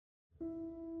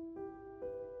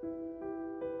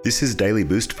This is Daily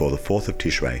Boost for the 4th of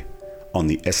Tishrei, on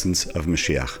the essence of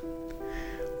Moshiach.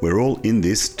 We're all in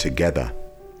this together.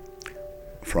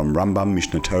 From Rambam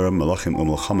Mishnah Torah Malachim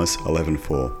U'Melchamos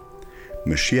 11:4.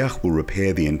 Moshiach will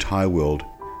repair the entire world,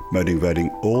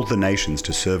 motivating all the nations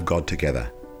to serve God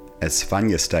together. As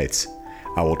Sfanya states,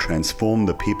 I will transform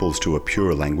the peoples to a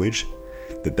purer language,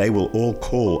 that they will all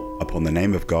call upon the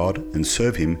name of God and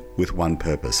serve Him with one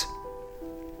purpose.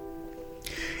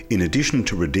 In addition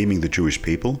to redeeming the Jewish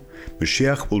people,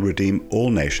 Moshiach will redeem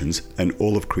all nations and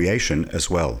all of creation as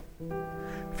well.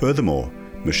 Furthermore,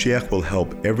 Moshiach will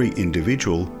help every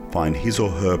individual find his or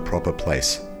her proper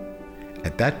place.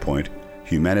 At that point,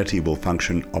 humanity will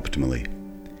function optimally.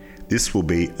 This will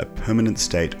be a permanent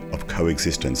state of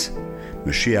coexistence.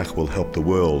 Moshiach will help the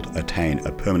world attain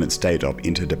a permanent state of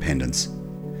interdependence.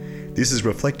 This is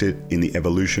reflected in the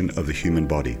evolution of the human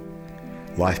body.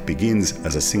 Life begins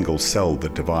as a single cell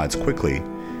that divides quickly,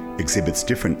 exhibits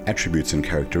different attributes and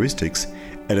characteristics,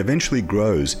 and eventually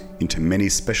grows into many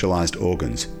specialized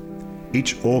organs.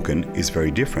 Each organ is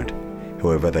very different,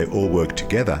 however they all work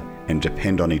together and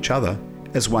depend on each other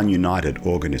as one united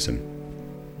organism.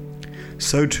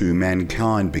 So too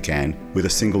mankind began with a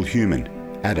single human,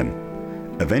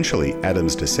 Adam. Eventually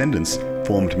Adam's descendants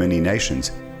formed many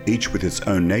nations, each with its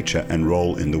own nature and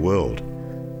role in the world.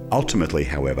 Ultimately,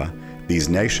 however, these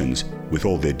nations, with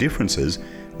all their differences,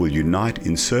 will unite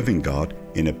in serving God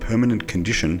in a permanent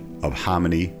condition of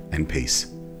harmony and peace.